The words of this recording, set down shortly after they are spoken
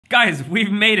Guys, we've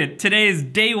made it. Today is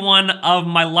day one of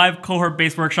my live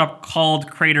cohort-based workshop called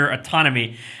Creator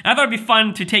Autonomy. And I thought it'd be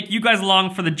fun to take you guys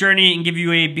along for the journey and give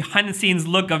you a behind-the-scenes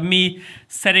look of me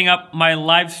setting up my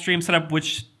live stream setup,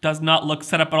 which does not look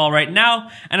set up at all right now,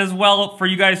 and as well for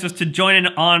you guys just to join in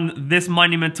on this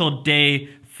monumental day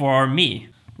for me.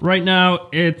 Right now,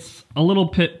 it's a little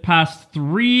bit past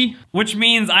 3, which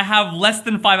means I have less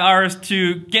than 5 hours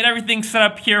to get everything set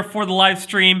up here for the live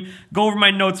stream, go over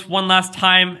my notes one last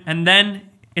time, and then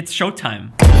it's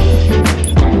showtime.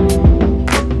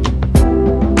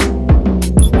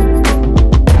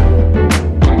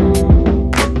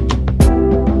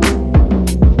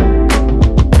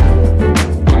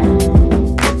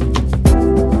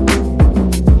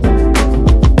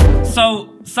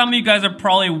 Some of you guys are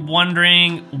probably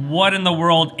wondering what in the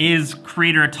world is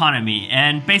Creator Autonomy,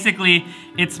 and basically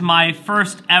it's my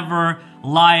first ever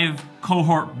live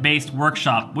cohort-based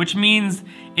workshop, which means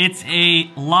it's a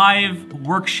live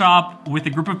workshop with a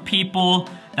group of people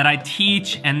that I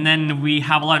teach, and then we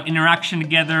have a lot of interaction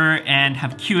together and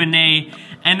have Q&A,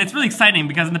 and it's really exciting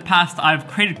because in the past I've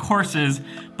created courses,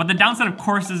 but the downside of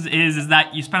courses is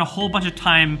that you spend a whole bunch of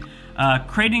time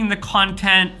creating the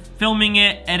content, filming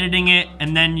it, editing it,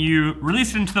 and then you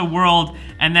release it into the world,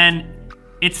 and then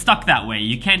it's stuck that way.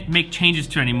 You can't make changes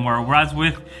to it anymore. Whereas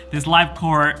with this live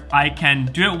cohort, I can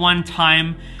do it one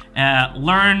time,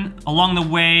 learn along the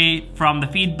way from the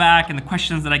feedback and the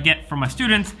questions that I get from my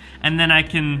students, and then I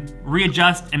can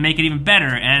readjust and make it even better.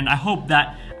 And I hope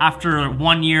that after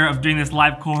 1 year of doing this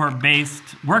live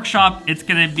cohort-based workshop, it's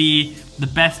gonna be the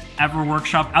best ever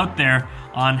workshop out there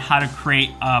on how to create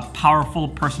a powerful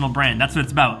personal brand. That's what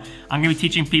it's about. I'm gonna be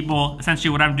teaching people essentially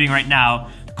what I'm doing right now,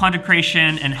 content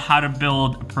creation and how to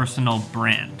build a personal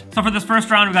brand. So for this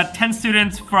first round, we've got 10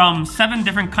 students from 7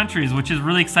 different countries, which is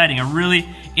really exciting, a really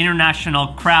international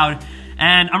crowd.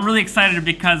 And I'm really excited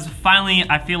because finally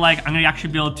I feel like I'm gonna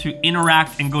actually be able to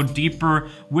interact and go deeper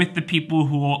with the people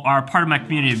who are part of my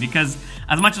community, because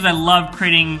as much as I love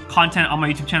creating content on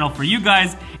my YouTube channel for you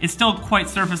guys, it's still quite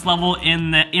surface level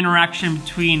in the interaction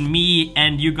between me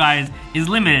and you guys is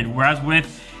limited. Whereas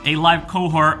with a live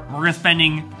cohort, we're gonna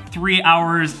spending 3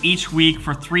 hours each week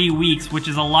for 3 weeks, which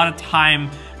is a lot of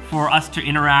time for us to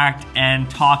interact and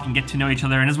talk and get to know each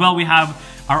other. And as well, we have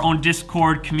our own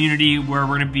Discord community where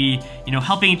we're gonna be,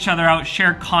 helping each other out,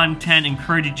 share content,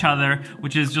 encourage each other,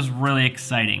 which is just really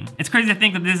exciting. It's crazy to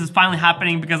think that this is finally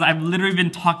happening because I've literally been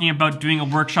talking about doing a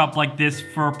workshop like this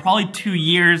for probably 2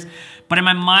 years, but in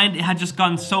my mind, it had just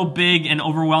gotten so big and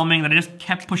overwhelming that I just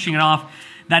kept pushing it off.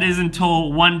 That is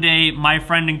until one day my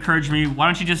friend encouraged me, why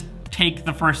don't you just take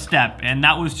the first step? And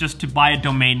that was just to buy a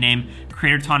domain name,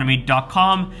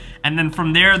 creatorautonomy.com. And then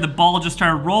from there, the ball just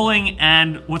started rolling,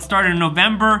 and what started in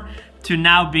November to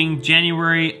now being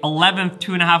January 11th,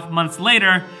 2.5 months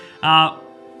later,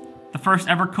 the first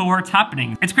ever cohort's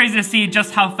happening. It's crazy to see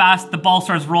just how fast the ball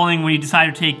starts rolling when you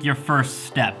decide to take your first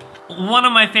step. One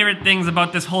of my favorite things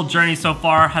about this whole journey so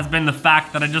far has been the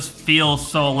fact that I just feel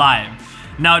so alive.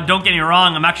 Now, don't get me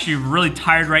wrong, I'm actually really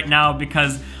tired right now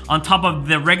because on top of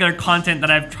the regular content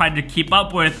that I've tried to keep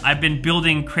up with, I've been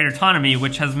building Creator Autonomy,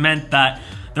 which has meant that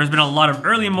there's been a lot of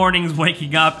early mornings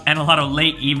waking up and a lot of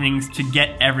late evenings to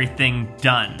get everything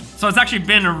done. So it's actually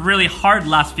been a really hard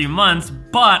last few months,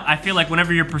 but I feel like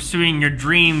whenever you're pursuing your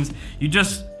dreams, you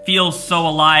just feel so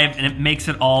alive and it makes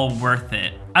it all worth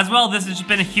it. As well, this has just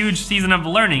been a huge season of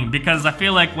learning because I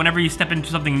feel like whenever you step into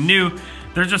something new,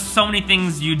 there's just so many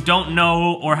things you don't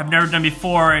know or have never done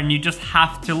before and you just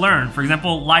have to learn. For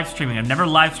example, live streaming. I've never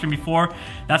live streamed before.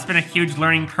 That's been a huge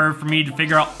learning curve for me to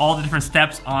figure out all the different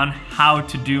steps on how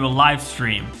to do a live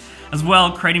stream. As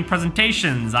well, creating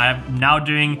presentations. I'm now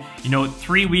doing,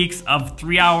 3 weeks of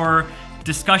 3-hour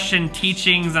discussion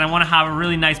teachings, and I want to have a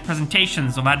really nice presentation,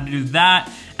 so I've had to do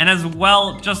that. And as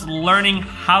well, just learning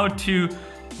how to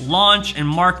launch and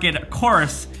market a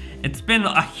course. It's been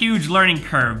a huge learning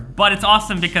curve, but it's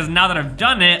awesome because now that I've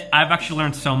done it, I've actually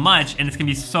learned so much and it's gonna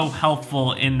be so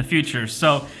helpful in the future.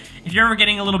 So if you're ever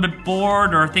getting a little bit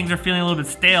bored or things are feeling a little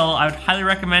bit stale, I would highly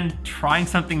recommend trying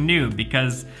something new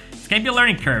because it's gonna be a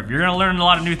learning curve. You're gonna learn a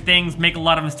lot of new things, make a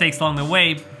lot of mistakes along the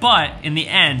way, but in the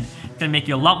end, it's gonna make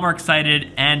you a lot more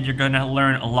excited and you're gonna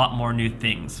learn a lot more new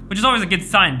things, which is always a good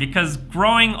sign because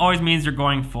growing always means you're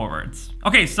going forwards.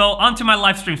 Okay, so onto my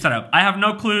live stream setup. I have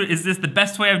no clue, is this the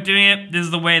best way of doing it? This is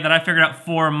the way that I figured out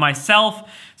for myself.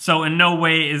 So in no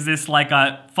way is this like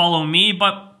a follow me,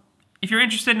 but if you're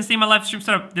interested in seeing my live stream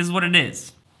setup, this is what it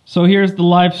is. So here's the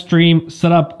live stream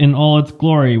setup in all its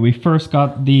glory. We first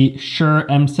got the Shure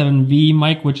M7V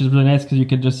mic, which is really nice because you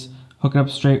could just hook it up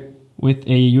straight with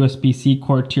a USB-C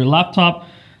cord to your laptop.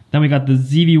 Then we got the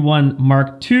ZV-1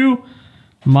 Mark II,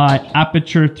 my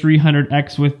Aperture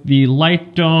 300X with the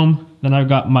light dome. Then I've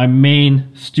got my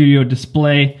main studio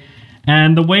display.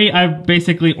 And the way I've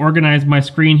basically organized my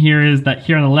screen here is that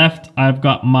here on the left, I've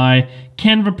got my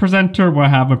Canva presenter where I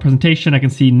have my presentation. I can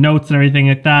see notes and everything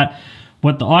like that.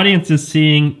 What the audience is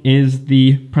seeing is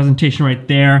the presentation right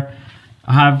there.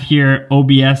 I have here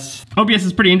OBS. OBS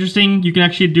is pretty interesting. You can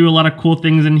actually do a lot of cool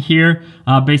things in here.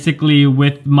 Basically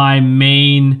with my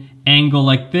main angle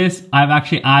like this, I've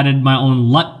actually added my own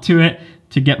LUT to it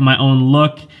to get my own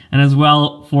look. And as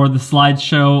well for the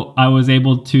slideshow, I was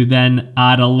able to then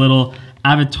add a little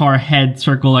avatar head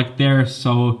circle like there.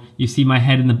 So you see my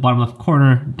head in the bottom left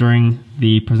corner during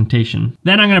the presentation.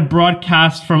 Then I'm gonna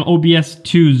broadcast from OBS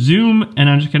to Zoom, and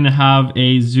I'm just gonna have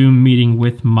a Zoom meeting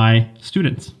with my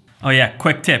students. Oh yeah,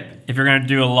 quick tip. If you're gonna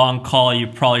do a long call, you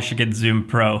probably should get Zoom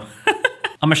Pro.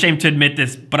 I'm ashamed to admit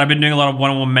this, but I've been doing a lot of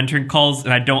one-on-one mentoring calls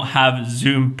and I don't have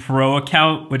Zoom Pro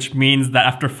account, which means that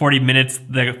after 40 minutes,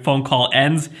 the phone call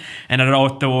ends and I don't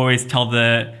have to always tell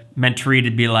the mentoree to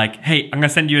be like, hey, I'm gonna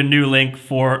send you a new link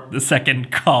for the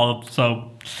second call.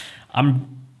 So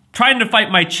I'm trying to fight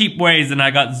my cheap ways and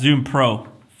I got Zoom Pro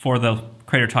for the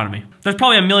Creator Autonomy. There's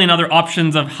probably a million other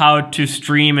options of how to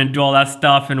stream and do all that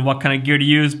stuff and what kind of gear to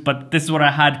use, but this is what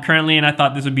I had currently and I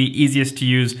thought this would be easiest to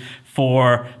use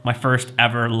for my first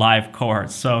ever live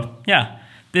cohort. So yeah,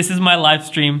 this is my live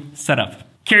stream setup.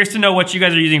 Curious to know what you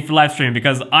guys are using for live stream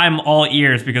because I'm all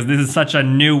ears because this is such a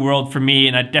new world for me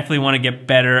and I definitely want to get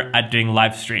better at doing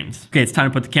live streams. Okay, it's time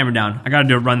to put the camera down. I gotta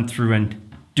do a run through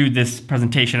and do this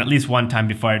presentation at least one time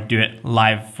before I do it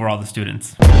live for all the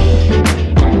students.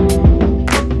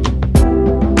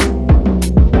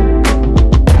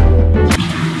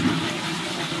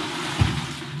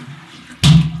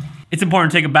 It's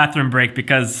important to take a bathroom break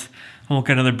because I won't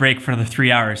get another break for another 3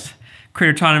 hours.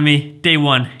 Creator Autonomy, day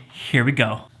one, here we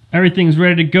go. Everything's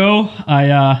ready to go. I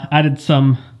added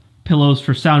some pillows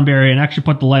for sound barrier and actually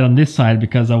put the light on this side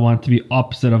because I want it to be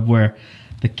opposite of where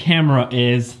the camera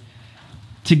is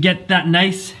to get that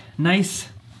nice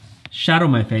shadow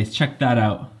on my face. Check that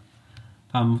out.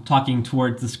 I'm talking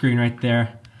towards the screen right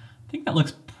there. I think that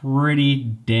looks pretty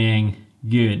dang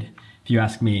good, if you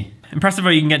ask me. Impressive what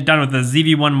you can get done with the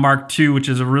ZV-1 Mark II, which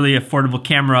is a really affordable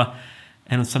camera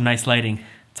and with some nice lighting.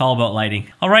 It's all about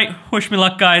lighting. All right, wish me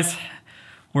luck, guys.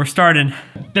 We're starting.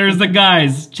 There's the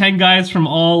guys, 10 guys from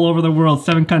all over the world,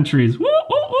 7 countries. Woo,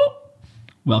 woo, woo.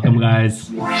 Welcome, guys.